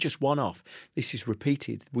this isn't just one-off. This is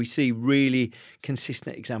repeated. We see really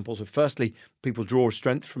consistent examples of, firstly, people draw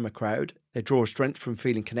strength from a crowd. They draw strength from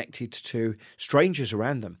feeling connected to strangers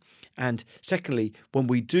around them. And secondly, when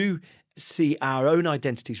we do see our own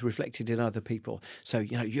identities reflected in other people. So,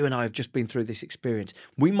 you and I have just been through this experience.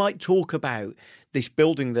 We might talk about this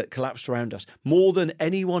building that collapsed around us more than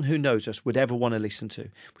anyone who knows us would ever want to listen to.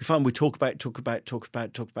 We find we talk about.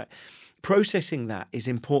 Processing that is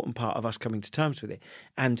an important part of us coming to terms with it.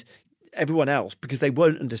 And everyone else, because they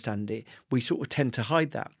won't understand it, we sort of tend to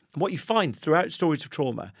hide that. And what you find throughout stories of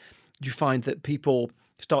trauma, you find that people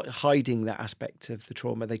start hiding that aspect of the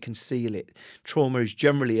trauma. They conceal it. Trauma is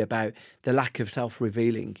generally about the lack of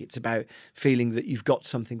self-revealing. It's about feeling that you've got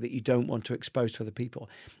something that you don't want to expose to other people.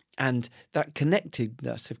 And that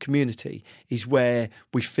connectedness of community is where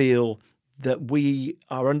we feel that we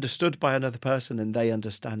are understood by another person and they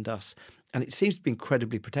understand us. And it seems to be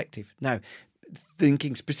incredibly protective. Now,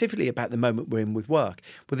 thinking specifically about the moment we're in with work,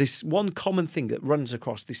 well, this one common thing that runs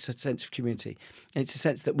across this sense of community, and it's a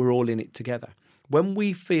sense that we're all in it together. When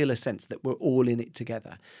we feel a sense that we're all in it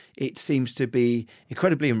together, it seems to be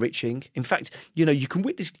incredibly enriching. In fact, you can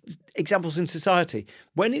witness examples in society.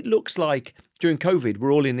 When it looks like during COVID,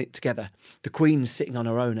 we're all in it together. The Queen's sitting on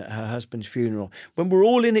her own at her husband's funeral. When we're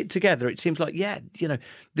all in it together, it seems like,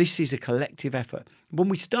 this is a collective effort. When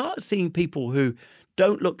we start seeing people who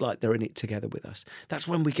don't look like they're in it together with us, that's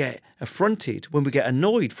when we get affronted, when we get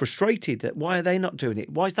annoyed, frustrated that why are they not doing it?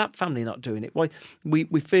 Why is that family not doing it? Why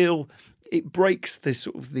we feel it breaks the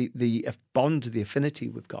sort of the bond, the affinity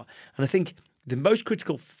we've got. And I think the most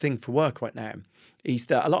critical thing for work right now is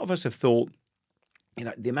that a lot of us have thought,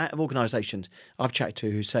 the amount of organisations I've chatted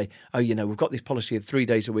to who say, we've got this policy of 3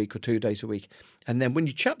 days a week or 2 days a week. And then when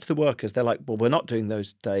you chat to the workers, they're like, well, we're not doing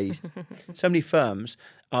those days. So many firms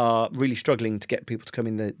are really struggling to get people to come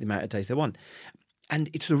in the amount of days they want. And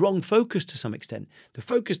it's the wrong focus to some extent. The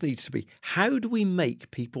focus needs to be, how do we make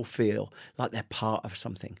people feel like they're part of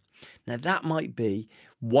something? Now, that might be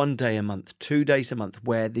 1 day a month, 2 days a month,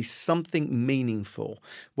 where there's something meaningful,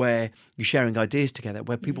 where you're sharing ideas together,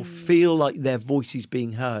 where people feel like their voice is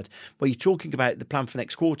being heard, where you're talking about the plan for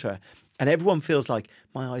next quarter, and everyone feels like,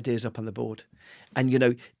 my idea's up on the board.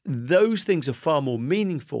 And, those things are far more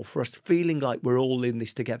meaningful for us feeling like we're all in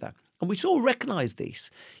this together. And we sort of recognise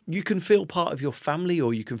this. You can feel part of your family,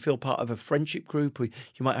 or you can feel part of a friendship group, or you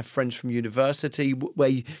might have friends from university where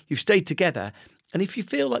you've stayed together. And if you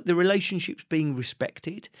feel like the relationship's being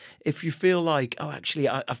respected, if you feel like, actually,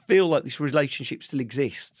 I feel like this relationship still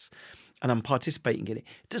exists and I'm participating in it,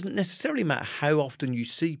 it doesn't necessarily matter how often you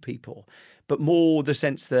see people, but more the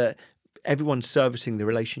sense that everyone's servicing the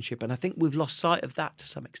relationship. And I think we've lost sight of that to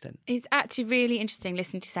some extent. It's actually really interesting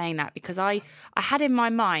listening to you saying that, because I had in my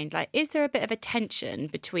mind, like, is there a bit of a tension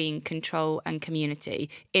between control and community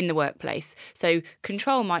in the workplace? So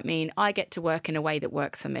control might mean I get to work in a way that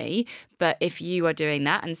works for me. But if you are doing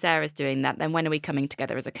that and Sarah's doing that, then when are we coming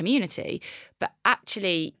together as a community? But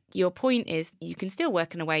actually, your point is you can still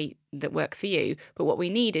work in a way that works for you. But what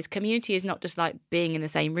we need is community is not just like being in the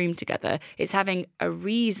same room together. It's having a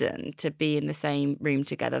reason to be in the same room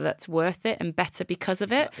together that's worth it and better because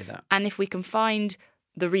of it. Exactly that. And if we can find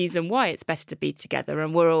the reason why it's better to be together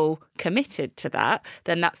and we're all committed to that,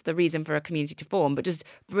 then that's the reason for a community to form. But just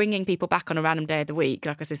bringing people back on a random day of the week,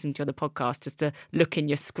 like I was listening to the podcast, just to look in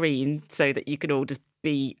your screen so that you can all just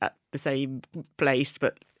be at the same place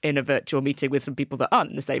but in a virtual meeting with some people that aren't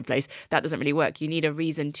in the same place, that doesn't really work. You need a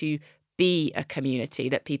reason to be a community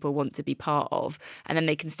that people want to be part of, and then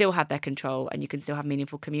they can still have their control and you can still have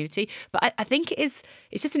meaningful community. But I think it's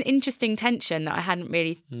just an interesting tension that I hadn't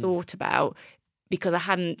really thought about, because I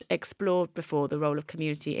hadn't explored before the role of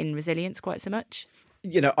community in resilience quite so much.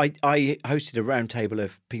 You know, I hosted a roundtable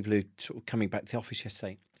of people who sort of coming back to the office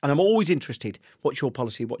yesterday. And I'm always interested, what's your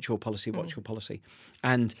policy, what's your policy, what's your policy?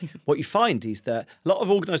 And what you find is that a lot of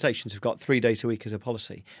organisations have got 3 days a week as a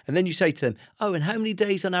policy. And then you say to them, oh, and how many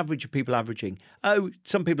days on average are people averaging? Oh,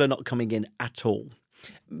 some people are not coming in at all.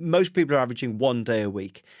 Most people are averaging 1 day a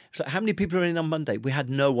week. So how many people are in on Monday? We had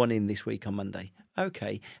no one in this week on Monday.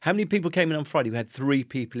 Okay. How many people came in on Friday? We had 3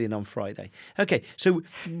 people in on Friday. Okay. So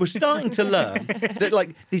we're starting to learn that,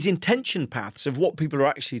 like, these intention paths of what people are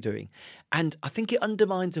actually doing. And I think it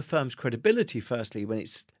undermines a firm's credibility, firstly, when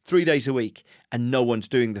it's 3 days a week and no one's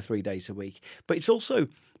doing the 3 days a week. But it's also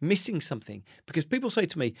missing something, because people say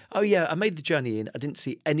to me, oh yeah, I made the journey in, I didn't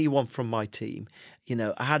see anyone from my team. You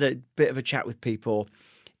know, I had a bit of a chat with people.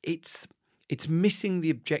 It's missing the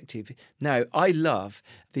objective. Now, I love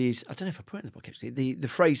these, I don't know if I put it in the book actually, the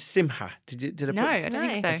phrase Simha. Did I put it? No, I don't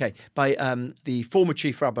think so. Okay, by the former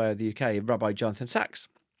chief rabbi of the UK, Rabbi Jonathan Sacks.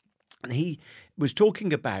 And he was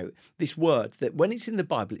talking about this word that when it's in the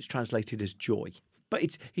Bible, it's translated as joy.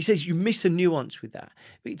 But he says you miss a nuance with that.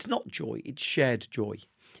 It's not joy, it's shared joy.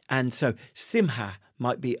 And so Simha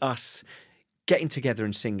might be us getting together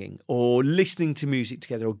and singing, or listening to music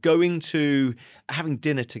together, or going to having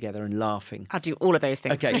dinner together and laughing. I'll do all of those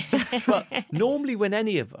things. Okay. But normally when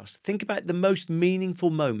any of us think about the most meaningful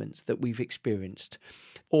moments that we've experienced,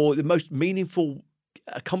 or the most meaningful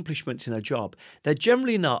accomplishments in a job, they're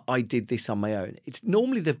generally not, I did this on my own. It's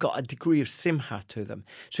normally they've got a degree of simha to them.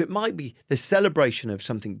 So it might be the celebration of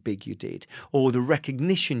something big you did, or the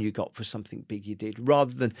recognition you got for something big you did,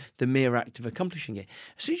 rather than the mere act of accomplishing it.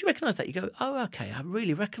 As soon as you recognise that, you go, oh, okay, I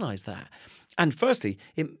really recognise that. And firstly,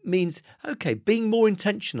 it means, okay, being more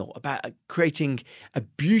intentional about creating a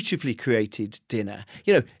beautifully created dinner.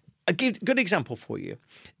 You know, a good example for you,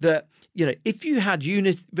 that, you know, if you had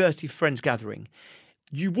university friends gathering,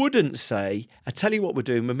 you wouldn't say, I tell you what we're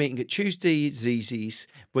doing, we're meeting at Tuesday at Zizi's,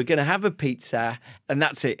 we're going to have a pizza, and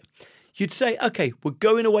that's it. You'd say, okay, we're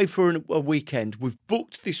going away for a weekend, we've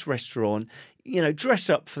booked this restaurant, you know, dress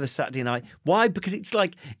up for the Saturday night. Why? Because it's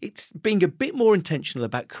like, it's being a bit more intentional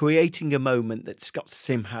about creating a moment that's got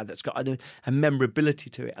simha, that's got a memorability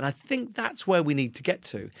to it. And I think that's where we need to get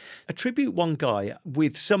to. Attribute one guy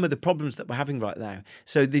with some of the problems that we're having right now.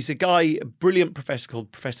 So there's a guy, a brilliant professor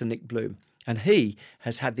called Professor Nick Bloom. And he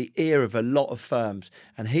has had the ear of a lot of firms.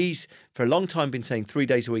 And he's, for a long time, been saying 3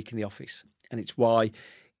 days a week in the office. And it's why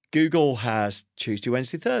Google has Tuesday,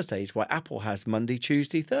 Wednesday, Thursday. It's why Apple has Monday,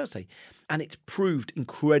 Tuesday, Thursday. And it's proved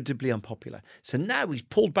incredibly unpopular. So now he's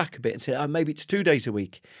pulled back a bit and said, oh, maybe it's 2 days a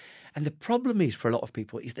week. And the problem is for a lot of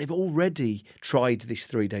people is they've already tried this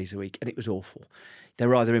 3 days a week and it was awful.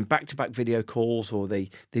 They're either in back-to-back video calls, or there's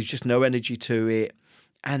just no energy to it.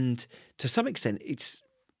 And to some extent,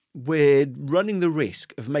 we're running the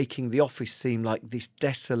risk of making the office seem like this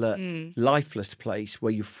desolate, lifeless place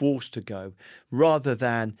where you're forced to go, rather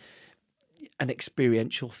than an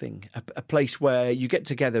experiential thing, a place where you get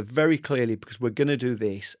together very clearly because we're going to do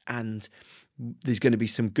this, and there's going to be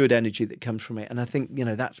some good energy that comes from it. And I think, you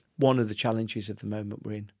know, that's one of the challenges of the moment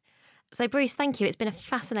we're in. So, Bruce, thank you. It's been a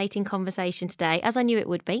fascinating conversation today, as I knew it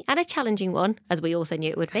would be, and a challenging one, as we also knew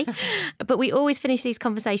it would be. But we always finish these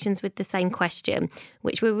conversations with the same question,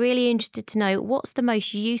 which we're really interested to know, what's the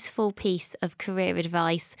most useful piece of career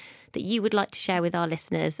advice that you would like to share with our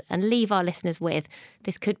listeners and leave our listeners with?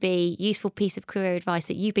 This could be a useful piece of career advice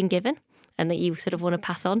that you've been given and that you sort of want to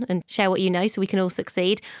pass on and share what you know so we can all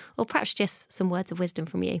succeed, or perhaps just some words of wisdom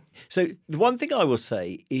from you. So the one thing I will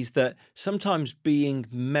say is that sometimes being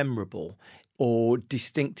memorable or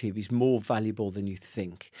distinctive is more valuable than you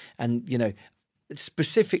think. And,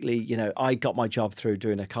 specifically, I got my job through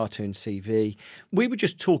doing a cartoon CV. We were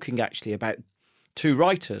just talking actually about two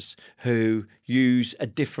writers who use a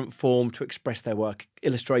different form to express their work,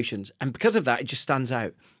 illustrations. And because of that, it just stands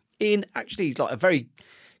out in actually like a very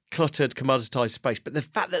cluttered, commoditized space. But the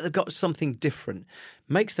fact that they've got something different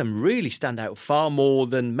makes them really stand out far more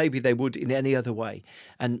than maybe they would in any other way.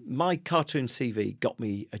 And my cartoon CV got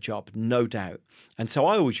me a job, no doubt. And so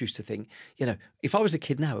I always used to think, if I was a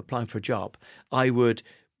kid now applying for a job, I would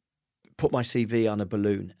put my CV on a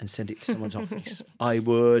balloon and send it to someone's office. I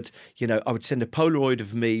would send a Polaroid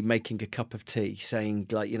of me making a cup of tea saying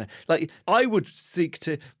I would seek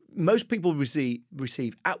to, most people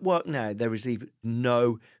receive at work now, they receive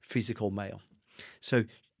no physical mail. So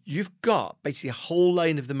you've got basically a whole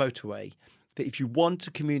lane of the motorway that if you want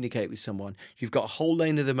to communicate with someone, you've got a whole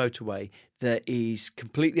lane of the motorway that is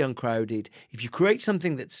completely uncrowded. If you create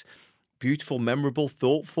something that's beautiful, memorable,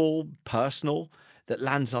 thoughtful, personal, that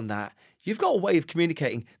lands on that, you've got a way of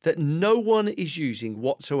communicating that no one is using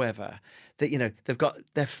whatsoever. That, they've got,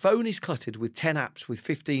 their phone is cluttered with 10 apps with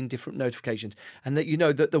 15 different notifications. And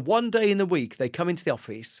that, that the one day in the week they come into the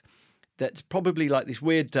office, that's probably like this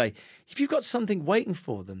weird day. If you've got something waiting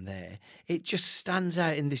for them there, it just stands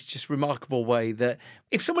out in this just remarkable way that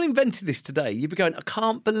if someone invented this today, you'd be going, I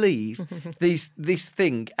can't believe this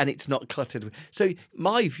thing, and it's not cluttered. So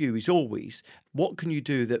my view is always, what can you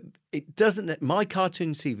do that it doesn't... My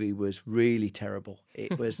cartoon CV was really terrible.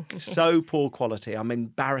 It was so poor quality. I'm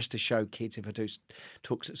embarrassed to show kids if I do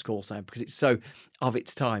talks at schools now because it's so of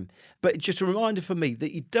its time. But it's just a reminder for me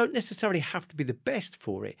that you don't necessarily have to be the best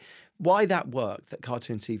for it. Why that worked, that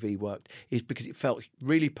cartoon CV worked, is because it felt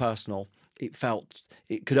really personal. It felt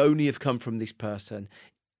it could only have come from this person.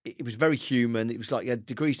 It was very human. It was like a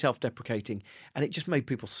degree self-deprecating, and it just made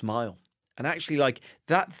people smile. And actually, like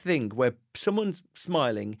that thing where someone's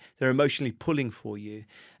smiling, they're emotionally pulling for you.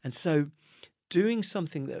 And so doing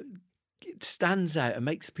something that stands out and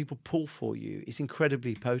makes people pull for you is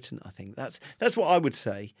incredibly potent, I think. That's what I would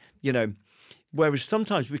say, whereas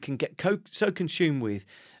sometimes we can get so consumed with,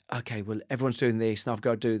 okay, well, everyone's doing this and I've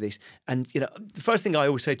got to do this. And, the first thing I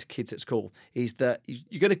always say to kids at school is that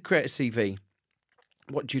you're going to create a CV.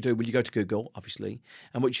 What do you do? Well, you go to Google, obviously.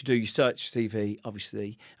 And what you do, you search CV,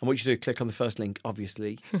 obviously. And what you do, click on the first link,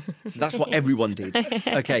 obviously. So that's what everyone did.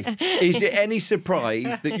 Okay. Is it any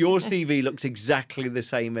surprise that your CV looks exactly the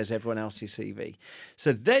same as everyone else's CV?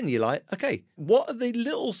 So then you're like, okay, what are the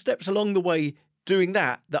little steps along the way doing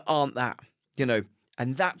that aren't that?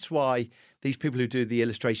 And that's why these people who do the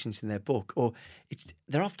illustrations in their book,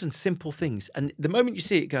 they're often simple things. And the moment you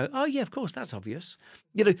see it, go, oh, yeah, of course, that's obvious.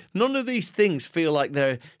 None of these things feel like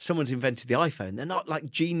someone's invented the iPhone. They're not like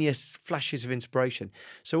genius flashes of inspiration.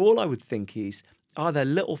 So all I would think is, are there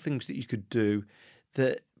little things that you could do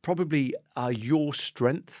that probably are your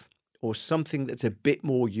strength or something that's a bit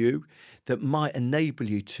more you that might enable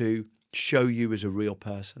you to show you as a real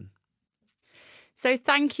person? So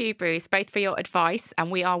thank you, Bruce, both for your advice.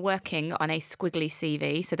 And we are working on a squiggly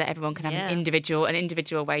CV so that everyone can have an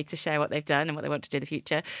individual way to share what they've done and what they want to do in the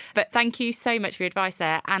future. But thank you so much for your advice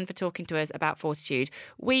there and for talking to us about Fortitude.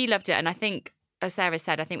 We loved it. And I think, as Sarah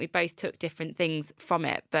said, I think we both took different things from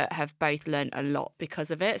it, but have both learned a lot because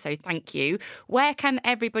of it. So thank you. Where can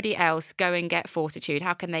everybody else go and get Fortitude?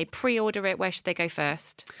 How can they pre-order it? Where should they go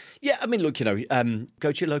first? Yeah, I mean, look,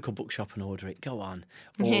 go to your local bookshop and order it. Go on.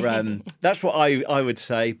 Or that's what I would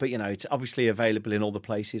say. But, it's obviously available in all the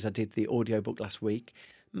places. I did the audiobook last week.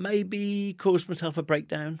 Maybe caused myself a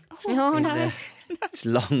breakdown. Oh, no. It's a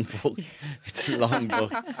long book. It's a long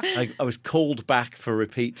book. I was called back for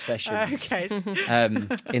repeat sessions. Okay.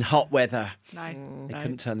 In hot weather. Nice. They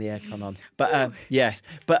couldn't turn the aircon on. But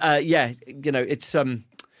it's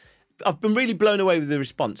I've been really blown away with the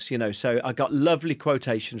response, so I got lovely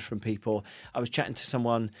quotations from people. I was chatting to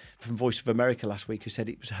someone from Voice of America last week who said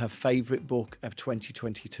it was her favourite book of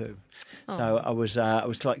 2022. Oh. So I was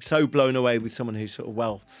like so blown away with someone who's sort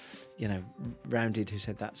of rounded who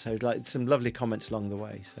said that. So like some lovely comments along the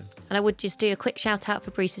way. So. And I would just do a quick shout out for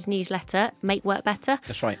Bruce's newsletter, Make Work Better.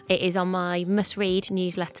 That's right. It is on my must-read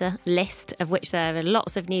newsletter list, of which there are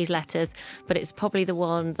lots of newsletters, but it's probably the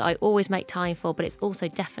one that I always make time for, but it's also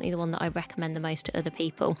definitely the one that I recommend the most to other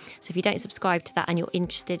people. So if you don't subscribe to that and you're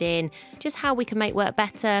interested in just how we can make work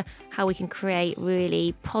better, how we can create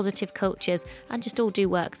really positive cultures and just all do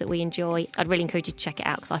work that we enjoy, I'd really encourage you to check it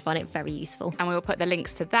out because I find it very useful. And we will put the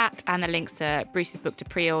links to that and the links to Bruce's book to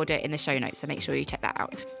pre-order in the show notes, so make sure you check that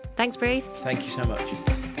out. Thanks, Bruce. Thank you so much.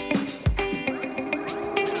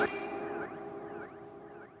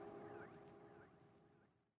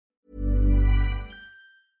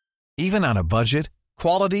 Even on a budget,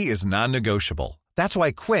 quality is non-negotiable. That's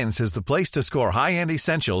why Quince is the place to score high-end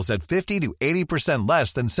essentials at 50 to 80%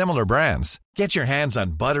 less than similar brands. Get your hands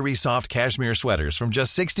on buttery soft cashmere sweaters from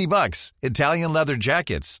just $60, Italian leather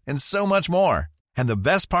jackets, and so much more. And the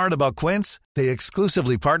best part about Quince, they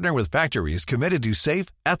exclusively partner with factories committed to safe,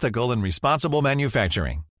 ethical, and responsible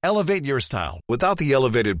manufacturing. Elevate your style without the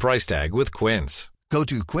elevated price tag with Quince. Go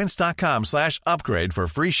to quince.com/upgrade for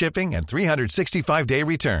free shipping and 365-day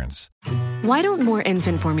returns. Why don't more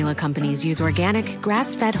infant formula companies use organic,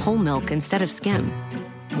 grass-fed whole milk instead of skim?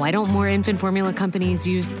 Why don't more infant formula companies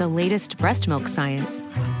use the latest breast milk science?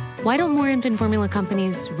 Why don't more infant formula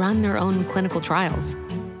companies run their own clinical trials?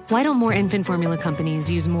 Why don't more infant formula companies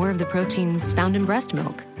use more of the proteins found in breast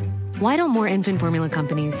milk? Why don't more infant formula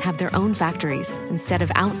companies have their own factories instead of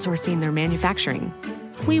outsourcing their manufacturing?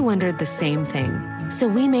 We wondered the same thing. So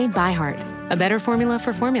we made ByHeart, a better formula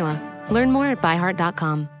for formula. Learn more at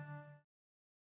byheart.com.